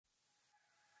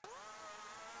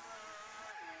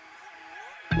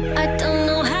I don't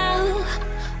know how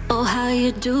or how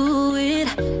you do it.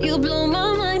 You blow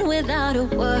my mind without a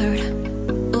word.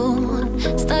 Ooh,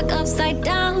 stuck upside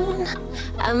down,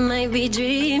 I might be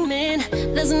dreaming.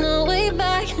 There's no way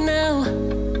back now.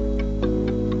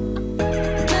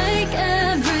 Take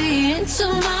every inch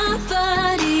of my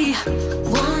body.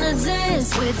 Wanna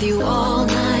dance with you all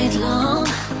night long.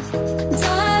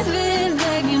 Dive in,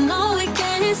 babe, you know we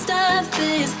can't stop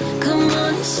this. Come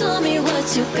on and show me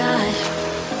what you got.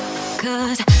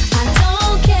 'Cause I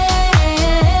don't care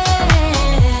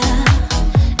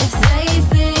if they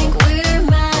think we're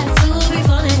mad to be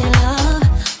falling in love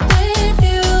with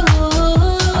you.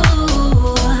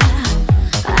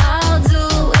 I'll do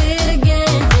it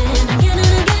again and again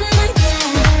and again and again.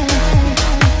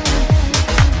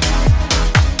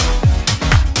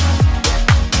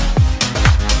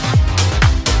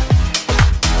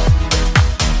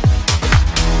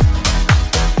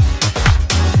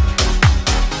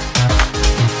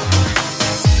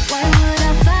 Why would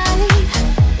I fight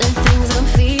the things I'm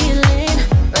feeling?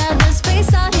 Rather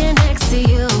space out here next to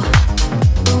you.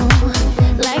 Ooh,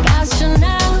 like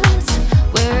astronauts,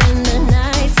 we're in the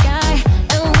night sky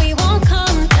and we won't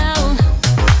come down.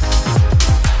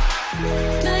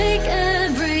 Make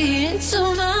every inch of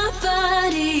my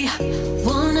body.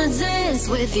 Wanna dance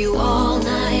with you all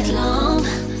night long.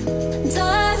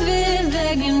 Dive in,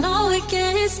 babe, you know we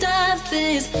can't stop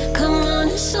this. Come on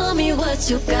and show me what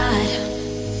you got.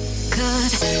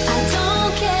 'Cause I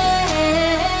don't care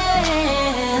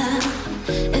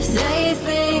if they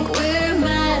think we're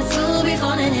mad to be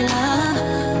falling in love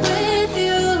with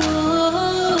you.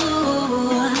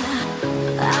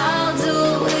 I'll do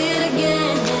it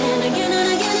again and again and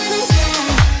again and again.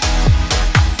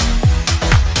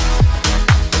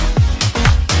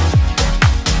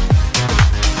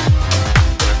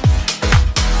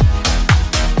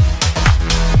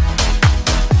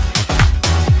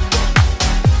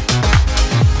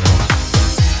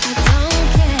 I don't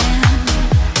care,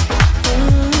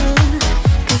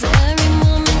 'cause every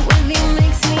moment with you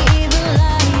makes me even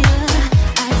lighter.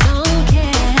 I don't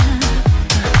care,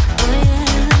 oh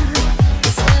yeah,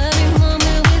 'cause every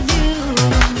moment with you.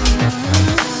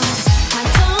 I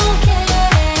don't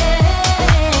care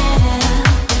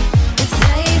if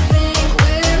they think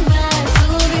we're mad to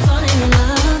be falling in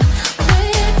love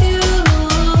with you.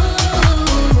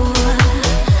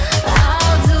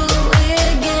 I'll do it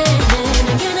again and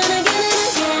again and again and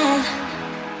again.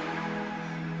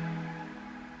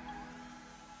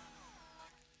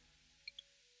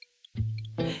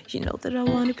 You know that I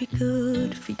wanna be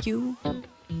good for you.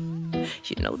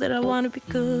 You know that I wanna be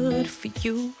good for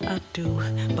you. I do,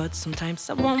 but sometimes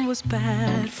someone was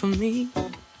bad for me.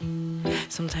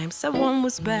 Sometimes someone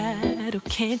was bad, oh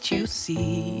can't you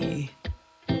see?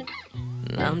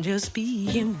 I'm just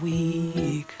being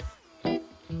weak.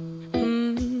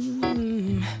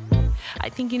 I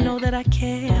think you know that I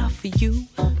care for you.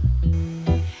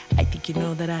 I think you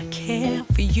know that I care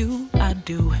for you, I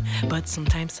do. But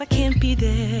sometimes I can't be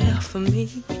there for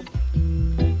me.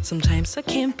 Sometimes I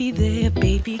can't be there,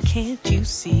 baby, can't you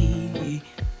see?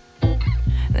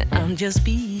 That I'm just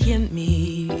being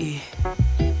me.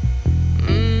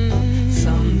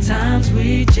 Sometimes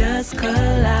we're just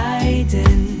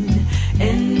colliding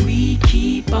and we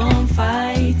keep on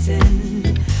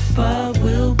fighting. But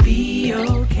we'll be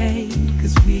okay,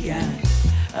 'cause we got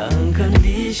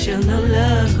unconditional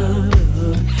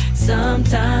love.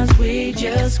 Sometimes we're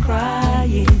just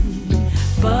crying,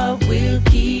 but we'll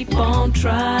keep on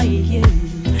trying.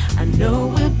 I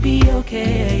know we'll be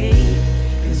okay,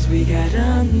 'cause we got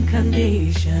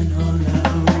unconditional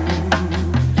love.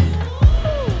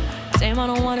 Damn, I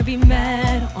don't wanna be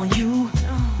mad on you.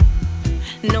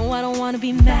 No, I don't wanna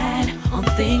be mad on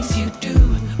things you do.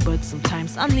 But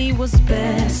sometimes I need what's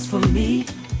best for me.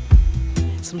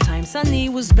 Sometimes I need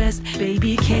what's best,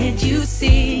 baby, can't you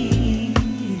see?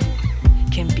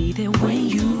 Can't be there when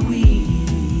you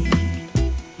weak.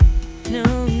 No,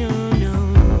 no, no.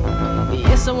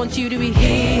 Yes, I want you to be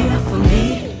here for me.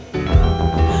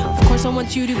 Of course I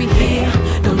want you to be here,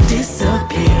 don't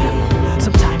disappear.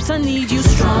 Sometimes I need you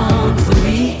strong for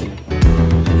me.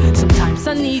 Sometimes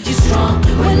I need you strong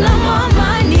when I'm on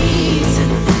my knees.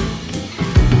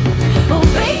 Oh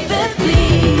baby,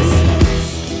 please.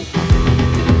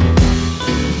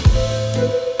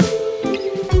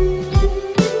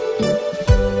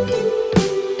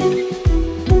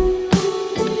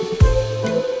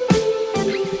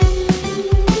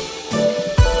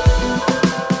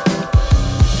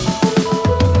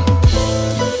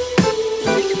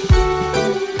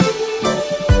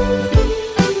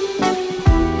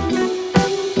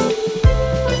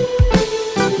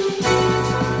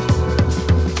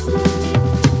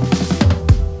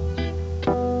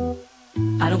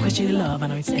 love, I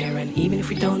know it's there. And even if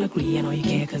we don't agree, I know you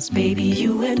care. Cause baby,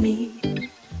 you and me,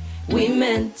 we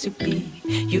meant to be.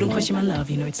 You don't question my love,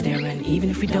 you know it's there. And even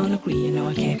if we don't agree, you know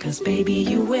I care. Cause baby,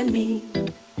 you and me,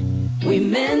 we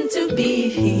meant to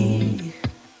be.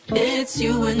 It's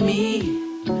you and me,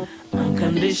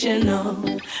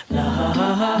 unconditional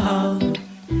love.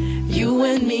 You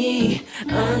and me,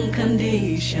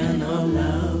 unconditional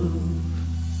love.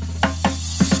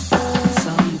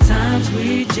 Sometimes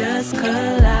we just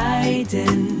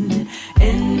colliding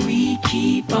and we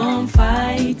keep on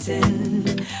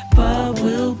fighting, but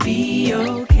we'll be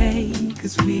okay,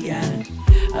 cause we got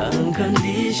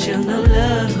unconditional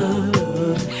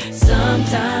love.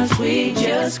 Sometimes we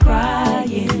just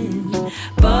crying,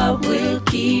 but we'll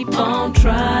keep on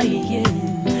trying.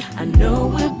 I know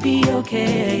we'll be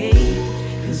okay,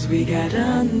 cause we got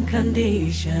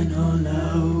unconditional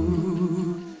love.